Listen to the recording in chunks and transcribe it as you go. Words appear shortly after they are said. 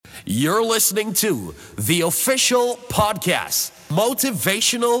You're listening to the official podcast,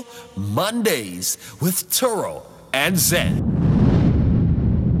 Motivational Mondays with Turo and Zen.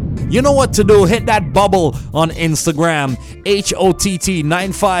 You know what to do. Hit that bubble on Instagram,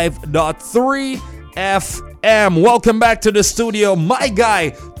 HOTT95.3 FM. Welcome back to the studio. My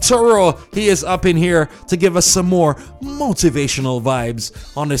guy, Turo, he is up in here to give us some more motivational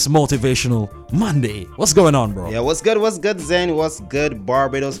vibes on this Motivational Monday. What's going on, bro? Yeah, what's good, Zen? What's good,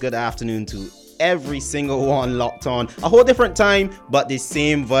 Barbados? Good afternoon to every single one locked on. A whole different time, but the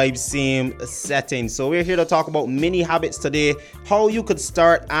same vibe, same setting. So we're here to talk about mini habits today, how you could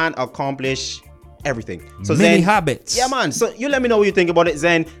start and accomplish everything. So mini Zen, habits. Yeah, man. So you let me know what you think about it,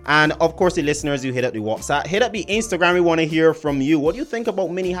 Zen. And of course, the listeners, you hit up the WhatsApp, hit up the Instagram. We want to hear from you. What do you think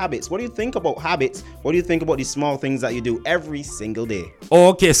about mini habits? What do you think about habits? What do you think about the small things that you do every single day?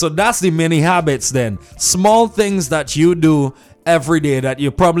 Okay, so that's the mini habits then. Small things that you do every day that you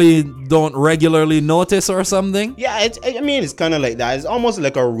probably don't regularly notice or something. Yeah, it's kind of like that. It's almost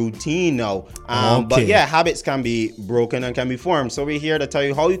like a routine now. But yeah, habits can be broken and can be formed. So we're here to tell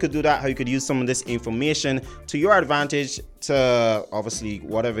you how you could do that, how you could use some of this information to your advantage to obviously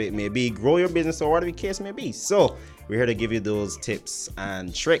whatever it may be, grow your business or whatever the case may be. So we're here to give you those tips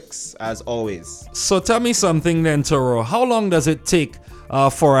and tricks as always. So tell me something then, Toro. How long does it take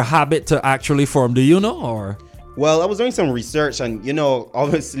for a habit to actually form? Do you know, or? Well, I was doing some research and,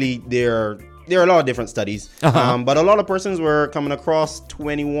 obviously there are a lot of different studies, but a lot of persons were coming across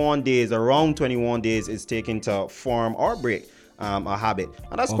 21 days, around 21 days is taken to form or break a habit.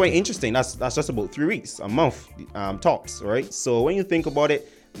 And that's quite interesting. That's just about 3 weeks, a month, tops, right? So when you think about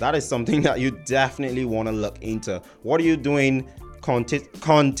it, that is something that you definitely want to look into. What are you doing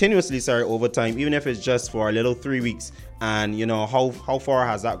continuously, over time, even if it's just for a little 3 weeks? And, how far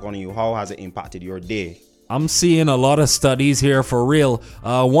has that gone to you? How has it impacted your day? I'm seeing a lot of studies here for real.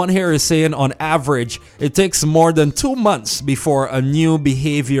 One here is saying on average, it takes more than 2 months before a new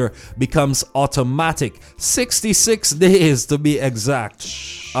behavior becomes automatic. 66 days to be exact.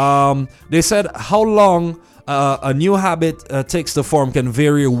 They said how long a new habit takes to form can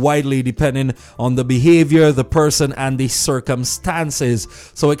vary widely depending on the behavior, the person, and the circumstances.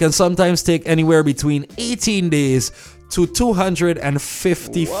 So it can sometimes take anywhere between 18 days to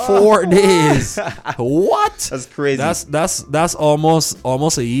 254 days. What? That's crazy. That's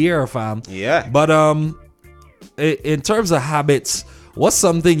almost a year, fam. Yeah. But in terms of habits, what's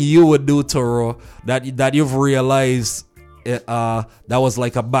something you would do, Toro, that you've realized that was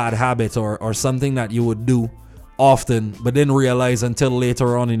like a bad habit or something that you would do often but didn't realize until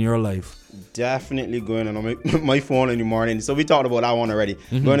later on in your life? Definitely going on my phone in the morning. So we talked about that one already.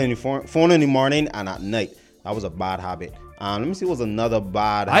 Going on the phone in the morning and at night. That was a bad habit. Let me see what was another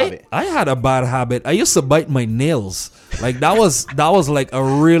bad habit. I had a bad habit. I used to bite my nails. Like that was like a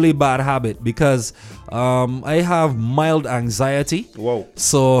really bad habit because I have mild anxiety. Whoa.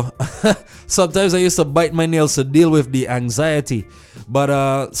 So sometimes I used to bite my nails to deal with the anxiety.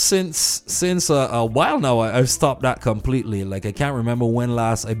 But since a while now, I've stopped that completely. Like I can't remember when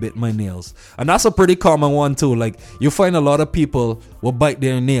last I bit my nails. And that's a pretty common one too. Like you find a lot of people will bite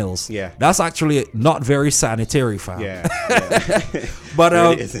their nails. Yeah. That's actually not very sanitary, fam. Yeah. But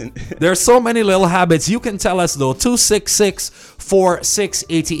really isn't. there's so many little habits. You can tell us though.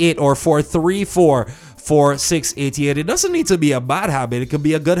 266-4688 or 434-4688. It doesn't need to be a bad habit. It could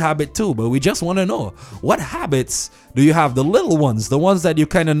be a good habit too. But we just want to know, what habits do you have? The little ones, the ones that you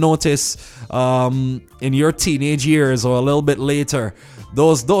kind of notice in your teenage years or a little bit later.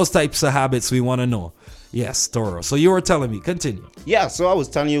 Those types of habits we want to know. Yes, Toro. So you were telling me, continue. Yeah, so I was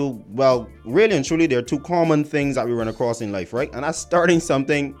telling you, well, really and truly, there are two common things that we run across in life, right? And that's starting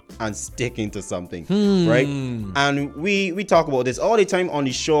something and sticking to something, right? And we talk about this all the time on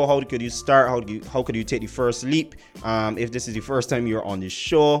the show. How could you start? How could you take the first leap? If this is the first time you're on the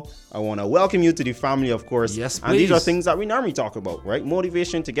show, I want to welcome you to the family, of course. Yes, please. And these are things that we normally talk about, right?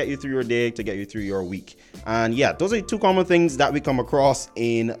 Motivation to get you through your day, to get you through your week. And yeah, those are the two common things that we come across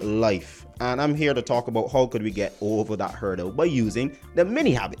in life. And I'm here to talk about how could we get over that hurdle by using the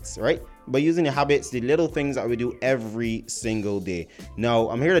mini habits, right? By using the habits, the little things that we do every single day. Now,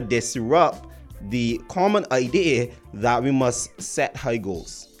 I'm here to disrupt the common idea that we must set high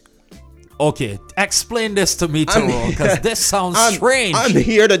goals. Okay, explain this to me, Toro, because this sounds strange. I'm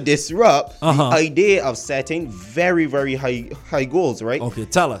here to disrupt the idea of setting very, very high goals, right? Okay,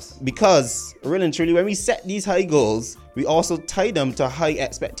 tell us. Because really and truly, when we set these high goals, we also tie them to high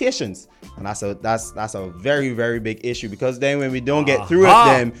expectations. And that's a very, very big issue, because then when we don't get through it,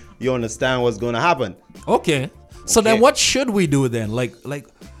 then you understand what's going to happen. Okay. So then what should we do then? Like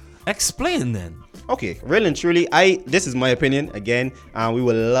explain then. Okay, really and truly, this is my opinion again. We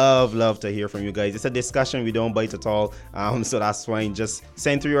would love to hear from you guys. It's a discussion, we don't bite at all. So that's fine. Just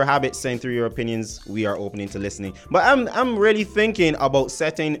send through your habits, send through your opinions. We are open to listening. But I'm really thinking about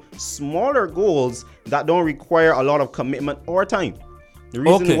setting smaller goals that don't require a lot of commitment or time. The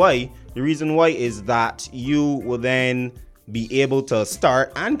reason why is that you will then be able to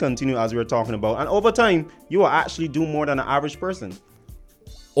start and continue as we were talking about, and over time you will actually do more than an average person.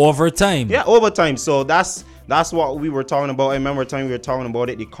 Over time. Yeah, over time. So that's what we were talking about. I remember time we were talking about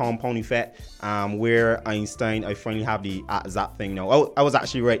it, the compound effect, where Einstein, I finally have the exact thing now. I was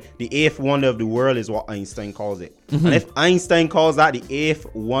actually right. The eighth wonder of the world is what Einstein calls it. Mm-hmm. And if Einstein calls that the eighth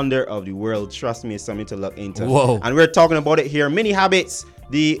wonder of the world, trust me, it's something to look into. Whoa. And we're talking about it here. Mini habits,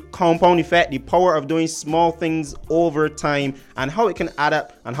 the compound effect, the power of doing small things over time, and how it can add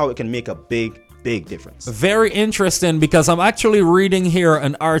up and how it can make a big difference. Very interesting, because I'm actually reading here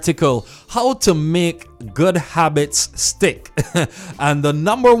an article, how to make good habits stick. And the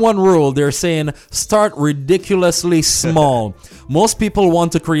number one rule, they're saying, start ridiculously small. Most people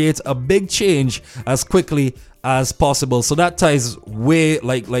want to create a big change as quickly as possible. So that ties way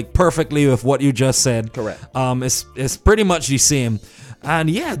like perfectly with what you just said. Correct. It's pretty much the same.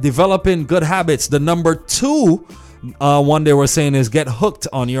 And yeah, developing good habits. The number two one they were saying is get hooked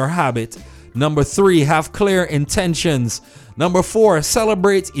on your habit. Number 3, have clear intentions. Number 4,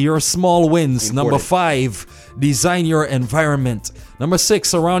 celebrate your small wins. Important. Number 5, design your environment. Number 6,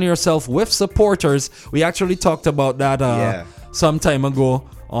 surround yourself with supporters. We actually talked about that some time ago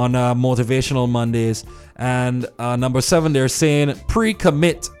on Motivational Mondays. And number 7, they're saying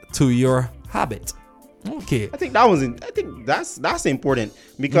pre-commit to your habit. Okay. I think that's important,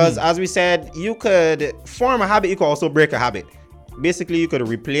 because as we said, you could form a habit, you could also break a habit. Basically, you could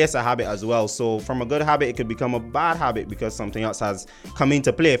replace a habit as well. So from a good habit, it could become a bad habit because something else has come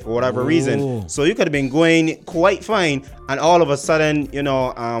into play for whatever reason. So you could have been going quite fine, and all of a sudden,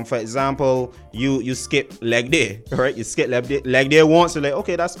 for example, you skip leg day, right? You skip leg day once, you're like,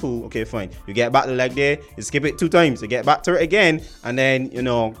 okay, that's cool, okay, fine. You get back to leg day, you skip it 2 times, you get back to it again, and then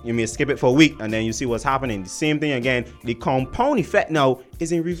you may skip it for a week, and then you see what's happening. The same thing again. The compound effect now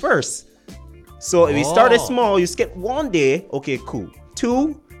is in reverse. So if you started small, you skip 1 day, okay, cool.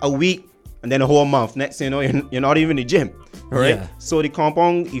 2, a week, and then a whole month. Next thing you know, you're not even in the gym, right? Yeah. So the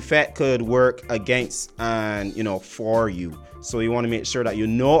compound effect could work against and for you. So you want to make sure that you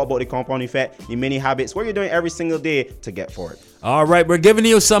know about the compound effect, the mini habits, what you're doing every single day to get forward. All right, we're giving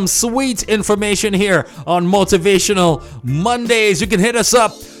you some sweet information here on Motivational Mondays. You can hit us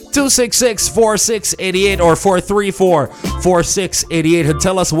up 266-4688 or 434-4688 and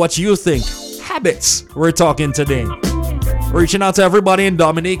tell us what you think. Habits we're talking today. Reaching out to everybody in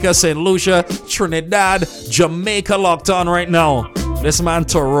Dominica, St. Lucia, Trinidad, Jamaica locked on right now. This man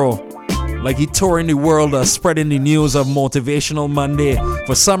Toro, like he touring the world, spreading the news of Motivational Monday.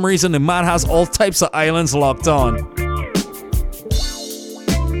 For some reason, the man has all types of islands locked on.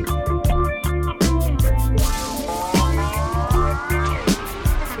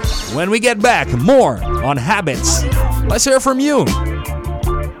 When we get back, more on habits. Let's hear from you.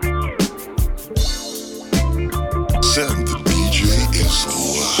 Send the DJ is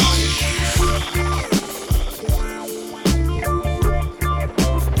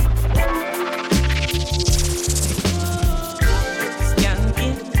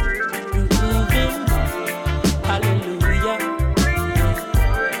Skanking, grooving, hallelujah.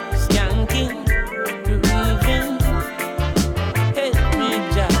 Skanking, grooving, help me,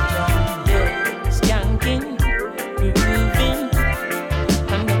 Jaja. Yeah, skanking, grooving,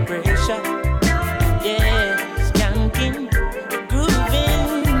 under pressure. Yeah.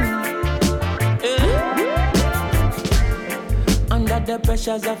 The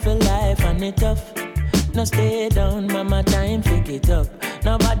pressures of your life and it tough. No stay down, mama, time pick it up.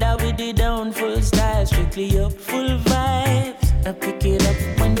 No bother with the down, full style, strictly up, full vibes. I pick it up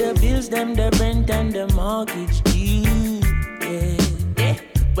when the bills, them, the rent and the mortgage due. Yeah.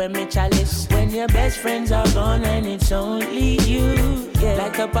 When me chalice, when your best friends are gone and it's only you. Yeah.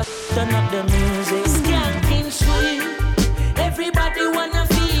 Like a turn up the music. Skanking sweet. Everybody wanna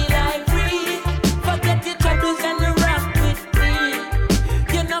feel like free. Forget your troubles and the rock with me.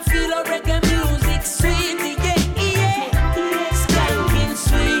 You know feel a reggae music sweet. Yeah. Skanking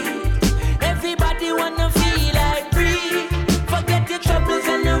sweet. Everybody wanna feel like free. Forget your troubles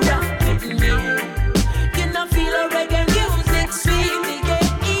and the rock with me. You know feel a reggae music sweet.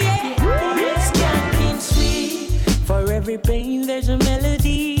 Yeah. Skanking sweet. For every pain there's a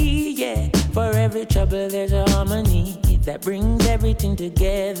melody. Yeah. For every trouble there's a harmony that brings everything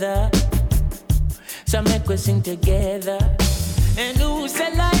together. So make we sing together. And who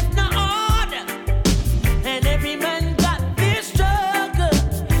say life no order?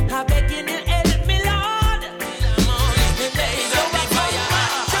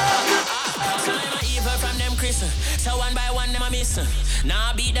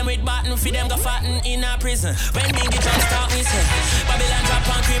 for them go fatten in a prison. When Bingy John start me say, Babylon drop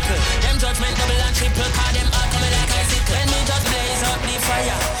and cripple. Them judgment double and triple, cause them all coming like icicle. When me just blaze up the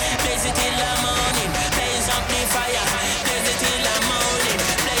fire, blaze it till the morning. Blaze up the fire, blaze it till the morning.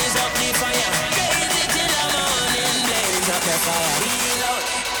 Blaze up the fire, blaze it till the morning. Blaze up the fire. Reload.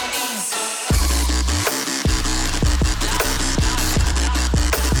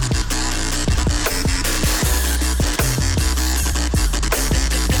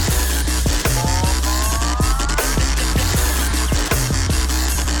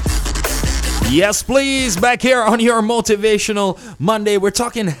 Yes, please. Back here on your Motivational Monday. We're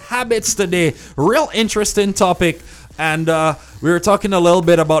talking habits today. Real interesting topic. And we were talking a little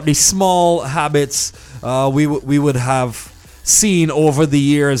bit about the small habits we would have seen over the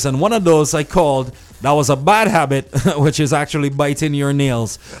years. And one of those I called, that was a bad habit, which is actually biting your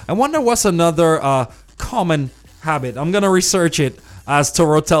nails. I wonder what's another common habit. I'm going to research it as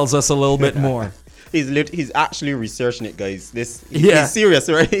Toro tells us a little bit more. He's actually researching it, guys. He's serious,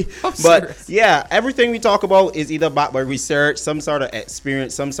 right? I'm but serious. yeah, everything we talk about is either backed by research, some sort of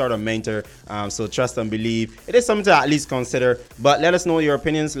experience, some sort of mentor. So trust and believe. It is something to at least consider. But let us know your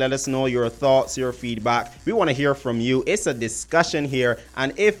opinions. Let us know your thoughts, your feedback. We want to hear from you. It's a discussion here.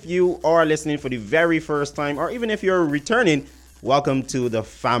 And if you are listening for the very first time, or even if you're returning, welcome to the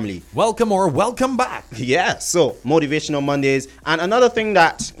family. Welcome or welcome back. Yeah, so Motivational Mondays. And another thing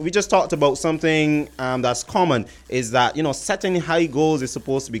that we just talked about, something that's common, is that, setting high goals is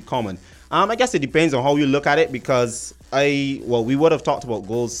supposed to be common. I guess it depends on how you look at it, because we would have talked about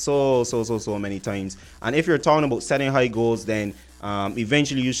goals so many times. And if you're talking about setting high goals, then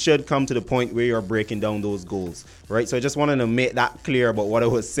eventually you should come to the point where you're breaking down those goals, right? So I just wanted to make that clear about what I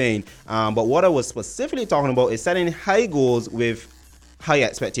was saying. But what I was specifically talking about is setting high goals with high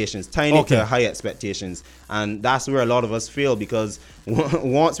expectations, tying it to high expectations. And that's where a lot of us fail, because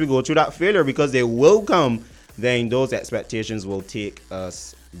once we go through that failure, because they will come, then those expectations will take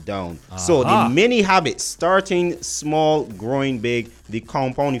us down. So the mini habits, starting small, growing big, the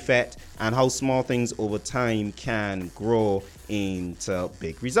compound effect, and how small things over time can grow into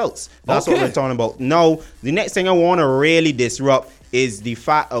big results. That's what we're talking about. Now, the next thing I want to really disrupt is the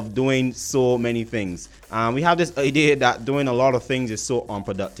fact of doing so many things. We have this idea that doing a lot of things is so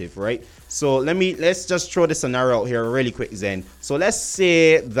unproductive, right? So let's just throw this scenario out here really quick, Zen. So let's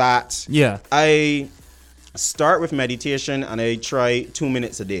say that I start with meditation and I try 2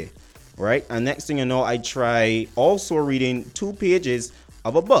 minutes a day, right? And next thing you know, I try also reading 2 pages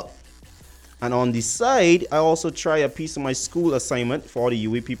of a book. And on the side, I also try a piece of my school assignment for all the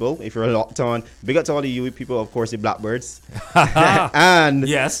UE people. If you're locked on, big up to all the UE people, of course, the Blackbirds. And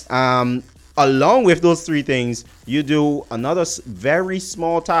yes, along with those 3 things, you do another very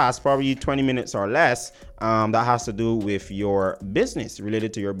small task, probably 20 minutes or less, that has to do with your business,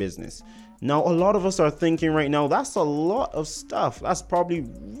 related to your business. Now, a lot of us are thinking right now, that's a lot of stuff. That's probably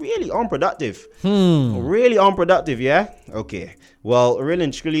really unproductive. Really unproductive, yeah? Okay. Well, really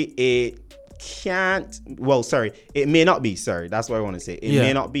and truly, it may not be. Sorry, that's what I want to say. It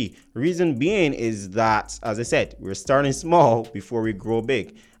may not be. Reason being is that, as I said, we're starting small before we grow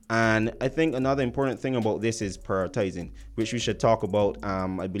big. And I think another important thing about this is prioritizing, which we should talk about,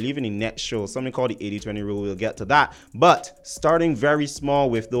 I believe, in the next show, something called the 80-20 rule. We'll get to that. But starting very small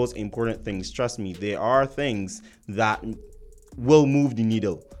with those important things, trust me, there are things that will move the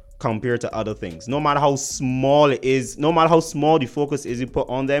needle compared to other things. No matter how small it is, no matter how small the focus is you put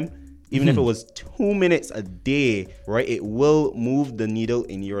on them, even if it was 2 minutes a day, right, it will move the needle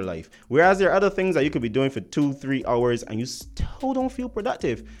in your life. Whereas there are other things that you could be doing for 2-3 hours and you still don't feel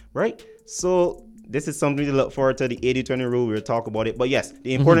productive, right? So this is something to look forward to, the 80-20 rule. We'll talk about it. But yes,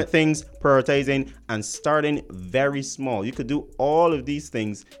 the important things, prioritizing and starting very small. You could do all of these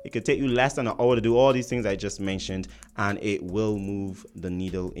things. It could take you less than an hour to do all these things I just mentioned, and it will move the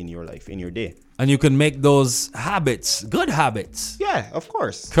needle in your life, in your day. And you can make those habits good habits. Yeah, of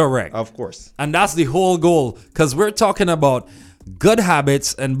course. Correct. Of course. And that's the whole goal, because we're talking about good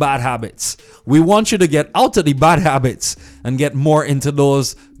habits and bad habits. We want you to get out of the bad habits and get more into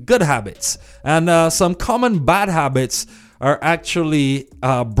those good habits. And some common bad habits are actually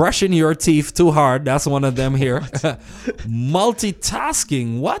brushing your teeth too hard. That's one of them here.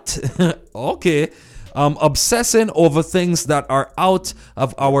 Multitasking. What? Okay. Obsessing over things that are out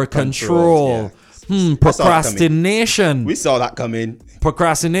of our control. Procrastination. We saw that coming.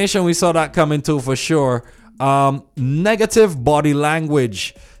 Procrastination, we saw that coming too, for sure. Negative body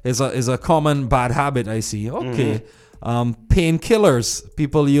language is a common bad habit I see. Okay. Painkillers,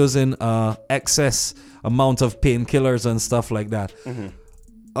 people using excess amount of painkillers and stuff like that.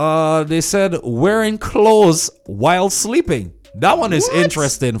 They said wearing clothes while sleeping. That one is What?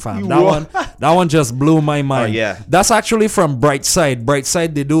 interesting, fam. What? That one just blew my mind. yeah. That's actually from Brightside.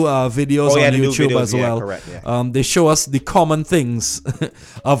 Brightside, they do videos yeah, on they do YouTube videos, as yeah, well. correct, yeah. They show us the common things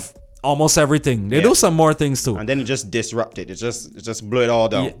of almost everything. They Yeah. do some more things too. And then it just disrupted. It just blew it all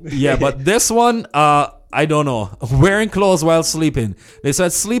down. Yeah, but this one, I don't know. Wearing clothes while sleeping. They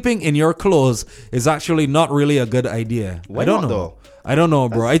said sleeping in your clothes is actually not really a good idea. Why I don't not, know. though? I don't know,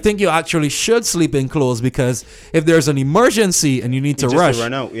 bro. I think you actually should sleep in clothes because if there's an emergency and you need to Just to rush,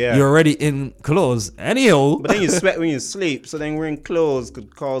 run out, yeah. you're already in clothes. Anyhow, But then you sweat when you sleep, so then wearing clothes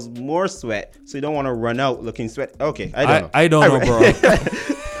could cause more sweat. So you don't want to run out looking sweat. Okay, I don't know. I don't know,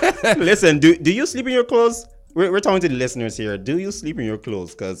 bro. Listen, do you sleep in your clothes? We're talking to the listeners here. Do you sleep in your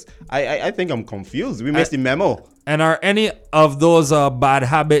clothes? Because I think I'm confused. We missed the memo. And are any of those bad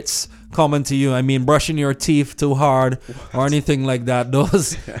habits common to you? I mean, brushing your teeth too hard or anything like that.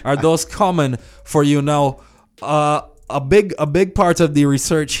 Those are those common for you? Now, a big part of the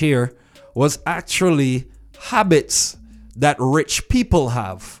research here was actually habits that rich people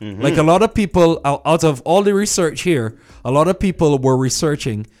have. Like a lot of people out of all the research here, a lot of people were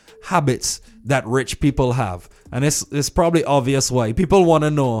researching habits that rich people have. And it's probably obvious why. People want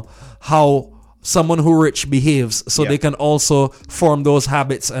to know how someone who rich behaves so they can also form those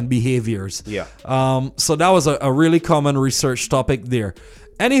habits and behaviors. Yeah. So that was a really common research topic there.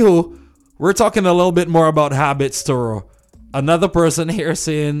 Anywho, we're talking a little bit more about habits, Toro. Another person here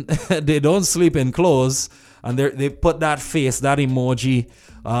saying they don't sleep in clothes, and they put that face, that emoji,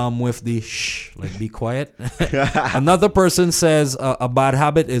 with the shh, like be quiet. Another person says a bad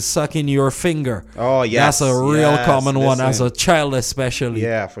habit is sucking your finger. Oh, yes. That's a real common one listen. as a child, especially.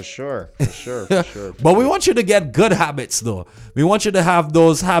 Yeah, for sure. For sure. But we want you to get good habits, though. We want you to have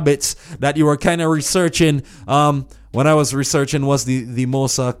those habits that you were kind of researching. When I was researching, was the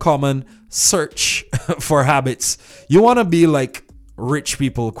most common search for habits. You want to be like rich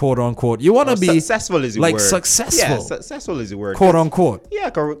people, quote unquote. You want to be successful is the like word. successful. Yeah, successful is the word. Quote unquote. Yeah,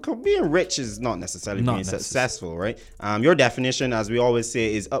 being rich is not necessarily Not being necessarily. successful, right? Your definition, as we always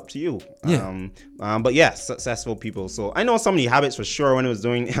say, is up to you. Yeah. But yeah, successful people. So I know some of the habits for sure when I was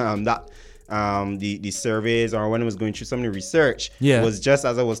doing the surveys or when I was going through some of the research. Yeah. Was just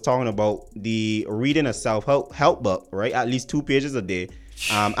as I was talking about the reading a self-help book, right? At least 2 pages a day.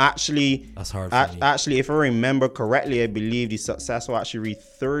 Actually, That's hard for me. actually, if I remember correctly, I believe the successful actually read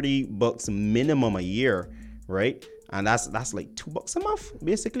 30 books minimum a year, right? And that's like $2 a month,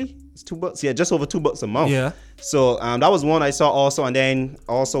 basically. It's $2, yeah, just over $2 a month. Yeah. So that was one I saw also, and then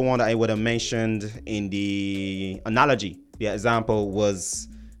also one that I would have mentioned in the analogy. The example was.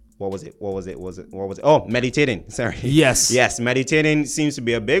 What was it? Oh, meditating. Sorry. Yes. Meditating seems to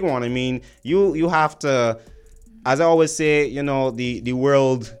be a big one. I mean, you have to, as I always say, the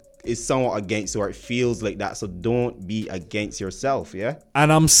world is somewhat against you, or it feels like that. So don't be against yourself. Yeah.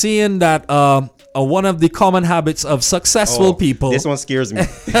 And I'm seeing that one of the common habits of successful people. This one scares me.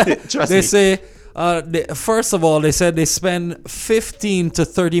 Trust They me. say, first of all, they said they spend 15 to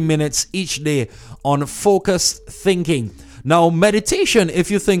 30 minutes each day on focused thinking. Now, meditation, if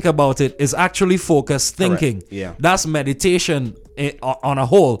you think about it, is actually focused thinking. Correct. Yeah. That's meditation on a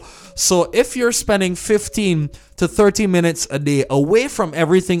whole. So if you're spending 15 to 30 minutes a day away from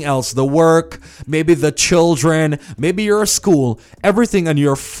everything else, the work, maybe the children, maybe your school, everything, and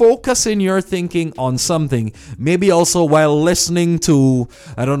you're focusing your thinking on something, maybe also while listening to,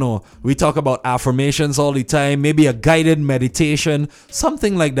 I don't know, we talk about affirmations all the time, maybe a guided meditation,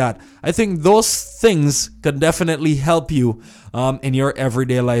 something like that. I think those things can definitely help you in your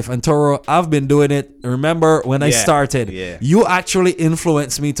everyday life. And Toro, I've been doing it. Remember when I started, you actually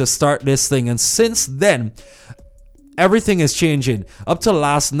influenced me to start this thing. And since then, everything is changing. Up to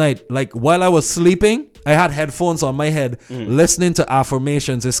last night, like while I was sleeping, I had headphones on my head listening to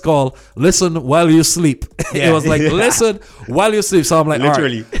affirmations. It's called Listen While You Sleep. It was like, listen while you sleep. So I'm like,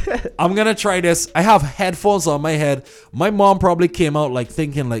 Literally. all right, I'm going to try this. I have headphones on my head. My mom probably came out like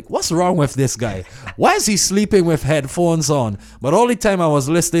thinking like, what's wrong with this guy? Why is he sleeping with headphones on? But all the time I was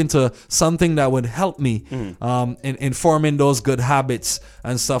listening to something that would help me in forming those good habits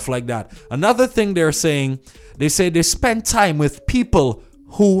and stuff like that. Another thing they're saying, they say they spend time with people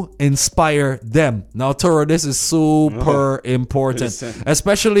who inspire them. Now, Toro, this is super important, Listen.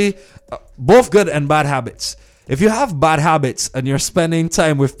 especially both good and bad habits. If you have bad habits and you're spending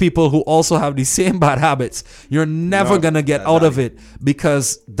time with people who also have the same bad habits, you're never going to get out of it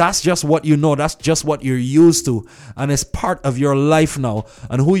because that's just what you know. That's just what you're used to. And it's part of your life now.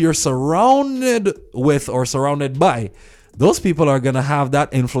 And who you're surrounded with or surrounded by, those people are going to have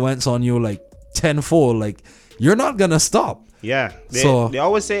that influence on you like tenfold. Like, you're not going to stop. Yeah. So they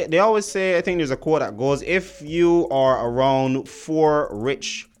always say, I think there's a quote that goes, if you are around 4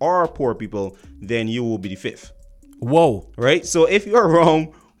 rich or poor people, then you will be the 5th. whoa. Right? So if you're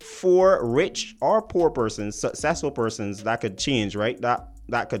around 4 rich or poor persons, successful persons, that could change, right?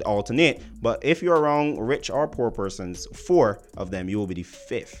 That could alternate. But if you're around rich or poor persons, 4 of them, you will be the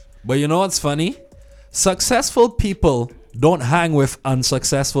 5th. But you know what's funny? Successful people don't hang with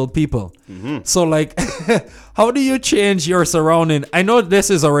unsuccessful people. So like, how do you change your surrounding? I know this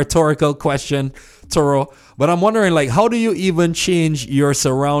is a rhetorical question, Toro, but I'm wondering, like, how do you even change your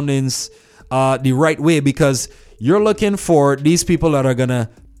surroundings the right way? Because you're looking for these people that are gonna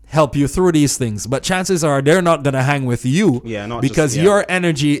help you through these things, but chances are they're not gonna hang with you, because your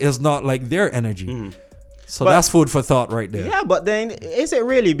energy is not like their energy. So that's food for thought right there. Yeah, but then is it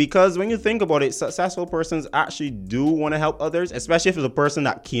really? Because when you think about it, successful persons actually do want to help others, especially if it's a person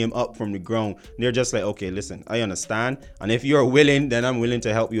that came up from the ground. They're just like, okay, listen, I understand. And if you're willing, then I'm willing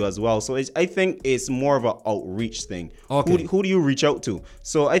to help you as well. So I think it's more of an outreach thing. Okay. Who do you reach out to?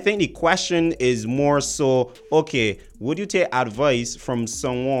 So I think the question is more so, okay, would you take advice from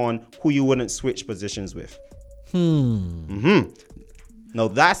someone who you wouldn't switch positions with? Now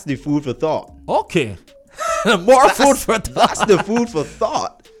that's the food for thought. Okay. More food for thought. That's the food for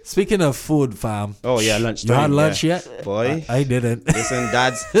thought. Speaking of food, fam. Oh yeah, lunchtime. You had lunch yet? Boy, I didn't. Listen,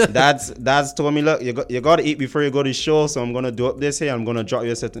 dad's told me, look, you got to eat before you go to the show, so I'm gonna do up this here. I'm gonna drop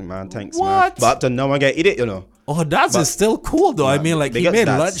you a certain man. Thanks, What? man. But up to now I gotta eat it, you know. Oh, dads is still cool though. I mean, like, big he up made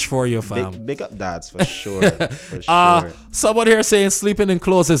dads. lunch for you, fam. Big up dads for sure. For sure. Someone here saying sleeping in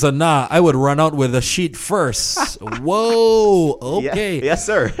clothes is a nah. I would run out with a sheet first. Whoa. Okay. Yeah, yes,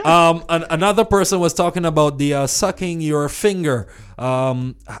 sir. Another person was talking about the sucking your finger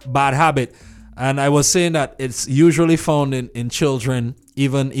bad habit, and I was saying that it's usually found in children,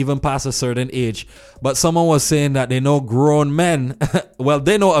 even past a certain age. But someone was saying that they know grown men. Well,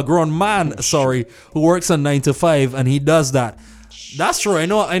 they know a grown man, who works a 9 to 5, and he does that. That's true. I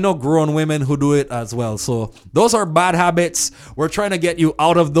know grown women who do it as well. So those are bad habits. We're trying to get you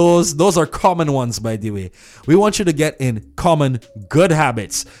out of those. Those are common ones, by the way. We want you to get in common good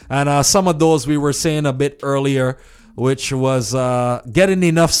habits. And some of those we were saying a bit earlier, which was getting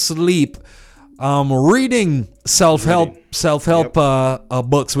enough sleep, reading self-help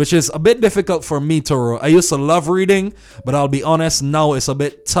books, which is a bit difficult for me, Toro. I used to love reading, but I'll be honest, now it's a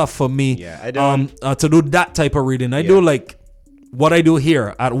bit tough for me to do that type of reading. I do like what I do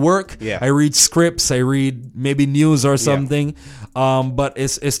here at work. I read scripts, I read maybe news or something, but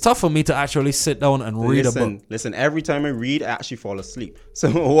it's tough for me to actually sit down and read a book. Listen, every time I read, I actually fall asleep.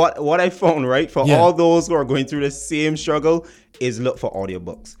 So what I found, right, for all those who are going through the same struggle, is look for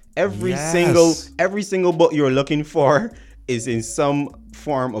audiobooks. Every single book you're looking for is in some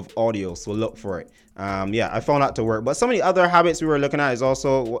form of audio, so look for it. I found that to work. But some of the other habits we were looking at is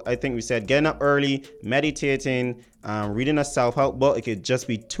also, I think we said, getting up early, meditating, reading a self-help book. It could just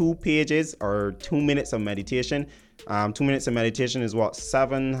be 2 pages or 2 minutes of meditation. 2 minutes of meditation is what,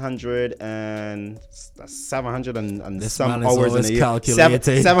 700 and some hours in a year.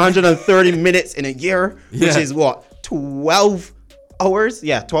 730 minutes in a year, which is what, 12 hours?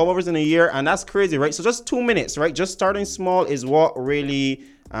 Yeah, 12 hours in a year, and that's crazy, right? So just 2 minutes, right? Just starting small is what really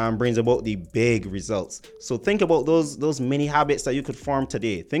brings about the big results. So think about those mini habits that you could form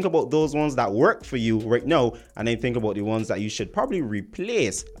today. Think about those ones that work for you right now, and then think about the ones that you should probably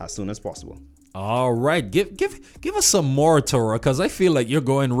replace as soon as possible. All right, give us some more, Toro, because I feel like you're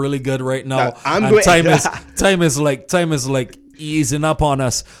going really good right now. Time is like easing up on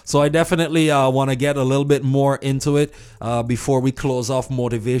us. So I definitely want to get a little bit more into it before we close off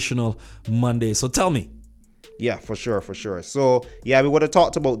Motivational Monday. So tell me. Yeah, for sure. So we would have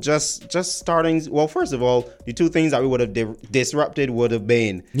talked about just starting. Well, first of all, the 2 things that we would have disrupted would have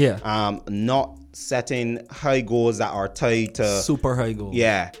been not setting high goals that are tied to super high goals.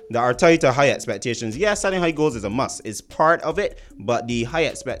 Yeah, that are tied to high expectations. Yeah, setting high goals is a must. It's part of it, but the high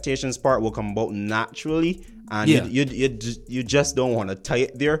expectations part will come about naturally. And you just don't want to tie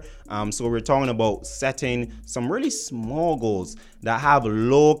it there. So we're talking about setting some really small goals that have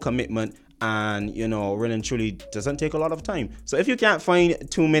low commitment and, really and truly doesn't take a lot of time. So if you can't find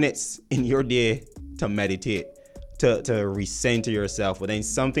 2 minutes in your day to meditate, to recenter yourself, well, then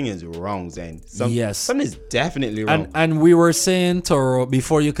something is wrong, Zen. Something is definitely wrong. And we were saying, Toro,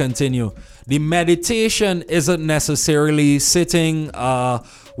 before you continue, the meditation isn't necessarily sitting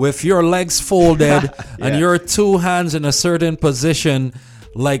with your legs folded and your 2 hands in a certain position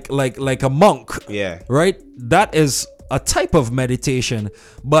like a monk. Yeah. Right? That is a type of meditation,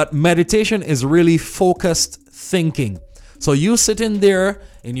 but meditation is really focused thinking. So you sitting there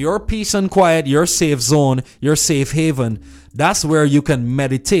in your peace and quiet, your safe zone, your safe haven, that's where you can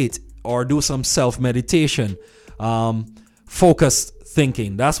meditate or do some self-meditation. Focused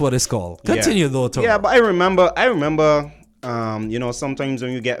thinking, that's what it's called. Continue though, Toro. Yeah, but I remember sometimes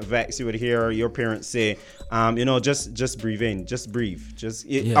when you get vexed, you would hear your parents say, just breathe in, just breathe.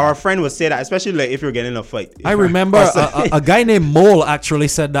 Our friend would say that, especially like if you're getting in a fight. I remember a guy named Mole actually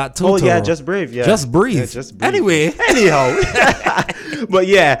said that too. Oh, Toro. yeah, just breathe. Yeah. Just breathe. Yeah, just breathe. Anyhow. But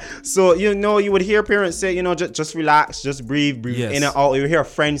yeah, so you would hear parents say, just relax, just breathe Yes. in and out. You hear a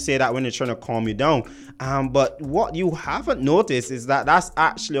friend say that when they're trying to calm you down. But what you haven't noticed is that that's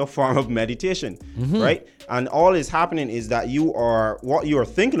actually a form of meditation, right? And all is happening is that what you are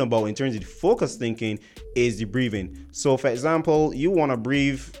thinking about in terms of focused thinking is the breathing. So for example, you want to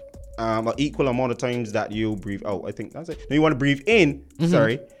breathe an equal amount of times that you breathe out. I think that's it. Now you want to breathe in,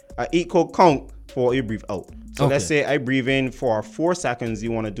 an equal count for what you breathe out. So let's say I breathe in for 4 seconds,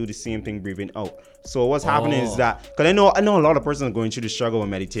 you want to do the same thing breathing out. So what's happening is that, because I know a lot of persons are going through the struggle with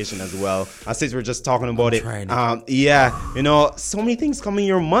meditation as well. And since we're just talking about it, so many things come in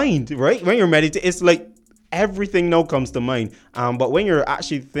your mind, right? When you're meditating, it's like everything now comes to mind. But when you're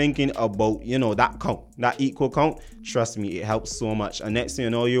actually thinking about, that count, that equal count, trust me, it helps so much. And next thing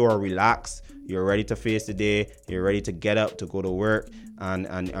you know, you are relaxed. You're ready to face the day. You're ready to get up to go to work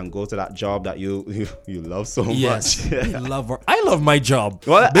and go to that job that you love so much. Yes, I love my job.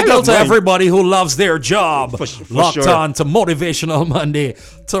 Well, Big up to everybody who loves their job. For Locked sure. on to Motivational Monday.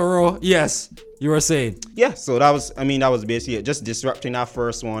 Toro, yes, you were saying. Yeah, so that was basically it, just disrupting that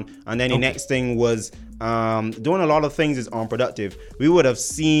first one. And then the next thing was doing a lot of things is unproductive. We would have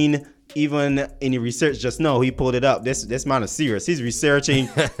seen, even in the research just now, he pulled it up. This man is serious. He's researching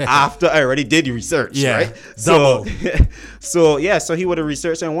after I already did the research, right? Double. So he would have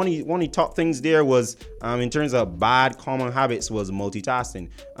researched, and one of the top things there was, in terms of bad common habits, was multitasking.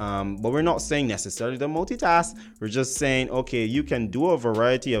 But we're not saying necessarily to multitask. We're just saying, okay, you can do a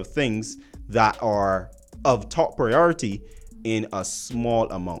variety of things that are of top priority in a small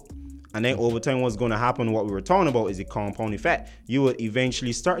amount. And then over time, what's going to happen, what we were talking about, is a compound effect. You would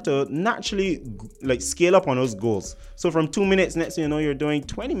eventually start to naturally scale up on those goals. So from 2 minutes, next thing you know, you're doing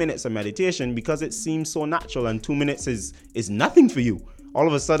 20 minutes of meditation because it seems so natural, and 2 minutes is nothing for you. All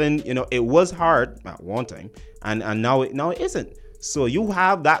of a sudden, it was hard at one time, and now it isn't. So you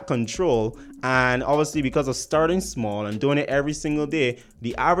have that control, and obviously because of starting small and doing it every single day,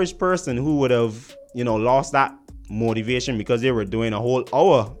 the average person who would have, lost that motivation because they were doing a whole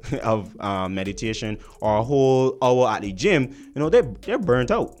hour of meditation or a whole hour at the gym, they're burnt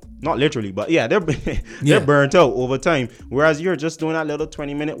out. Not literally, but yeah, they're burnt out over time. Whereas you're just doing that little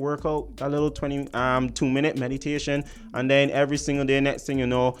 20-minute workout, that little 2-minute meditation, and then every single day, next thing you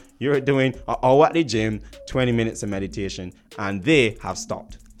know, you're doing an hour at the gym, 20 minutes of meditation, and they have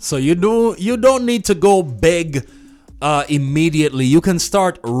stopped. So you don't need to go big immediately. You can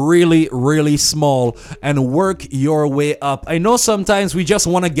start really, really small and work your way up. I know sometimes we just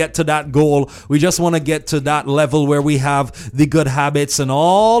want to get to that goal. We just want to get to that level where we have the good habits and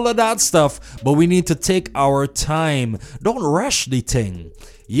all of that stuff, but we need to take our time. Don't rush the thing.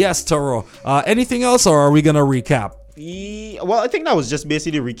 Yes, Toro. Anything else, or are we going to recap? Well, I think that was just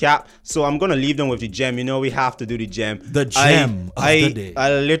basically the recap. So I'm gonna leave them with the gem. We have to do the gem. The gem of the day.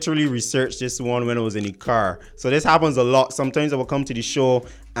 I literally researched this one when I was in the car. So this happens a lot. Sometimes I will come to the show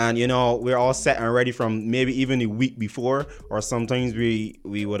and we're all set and ready from maybe even a week before, or sometimes we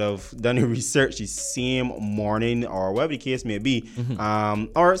would have done the research the same morning or whatever the case may be.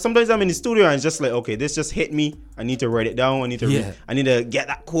 Or sometimes I'm in the studio and it's just like, okay, this just hit me. I need to write it down. I need to get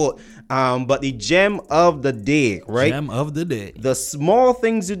that quote. But the gem of the day, right? Gem of the day. The small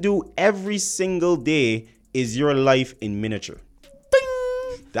things you do every single day is your life in miniature.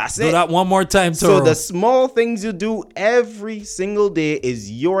 That's it. Do that one more time, Toro. So the small things you do every single day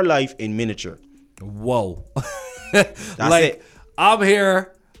is your life in miniature. Whoa. That's it. I'm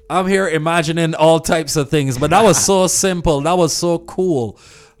here imagining all types of things, but that was so simple. That was so cool.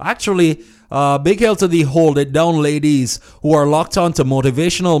 Actually, big hail to the Hold It Down ladies who are locked on to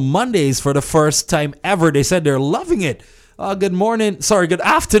Motivational Mondays for the first time ever. They said they're loving it. Good morning. Sorry, good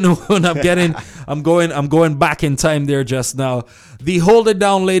afternoon. I'm going back in time there just now. The Hold It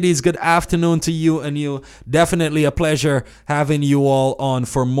Down ladies, good afternoon to you and you. Definitely a pleasure having you all on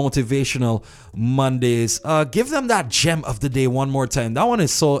for Motivational Mondays. Give them that gem of the day one more time. That one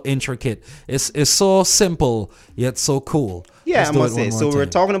is so intricate. It's so simple yet so cool. Yeah, I must say. So we're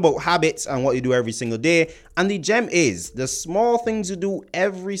talking about habits and what you do every single day. And the gem is the small things you do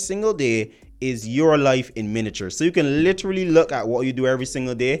every single day is your life in miniature. So you can literally look at what you do every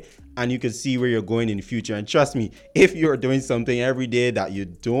single day and you can see where you're going in the future. And trust me, if you're doing something every day that you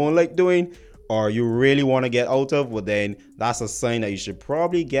don't like doing or you really want to get out of, well, then that's a sign that you should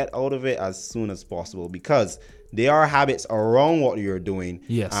probably get out of it as soon as possible, because there are habits around what you're doing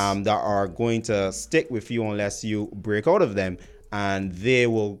that are going to stick with you unless you break out of them, and they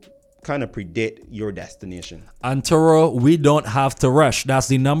will kind of predict your destination. And Toro, we don't have to rush. That's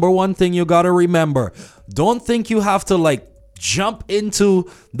the number one thing you got to remember. Don't think you have to jump into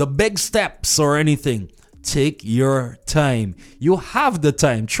the big steps or anything. Take your time. You have the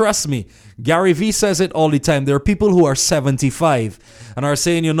time. Trust me. Gary Vee says it all the time. There are people who are 75 and are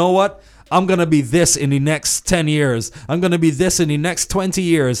saying, you know what? I'm going to be this in the next 10 years. I'm going to be this in the next 20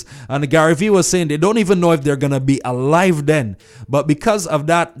 years. And Gary Vee was saying they don't even know if they're going to be alive then. But because of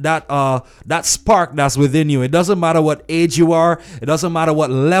that spark that's within you, it doesn't matter what age you are. It doesn't matter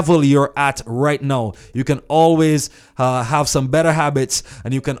what level you're at right now. You can always have some better habits,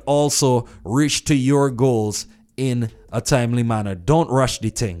 and you can also reach to your goals in a timely manner. Don't rush the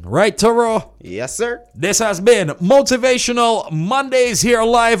thing. Right, Toro? Yes, sir. This has been Motivational Mondays here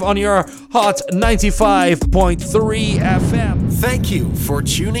live on your Hot 95.3 FM. Thank you for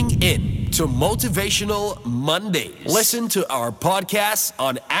tuning in to Motivational Mondays. Listen to our podcasts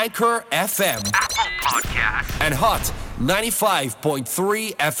on Anchor FM, Apple Podcasts, and Hot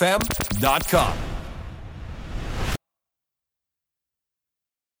 95.3 FM.com.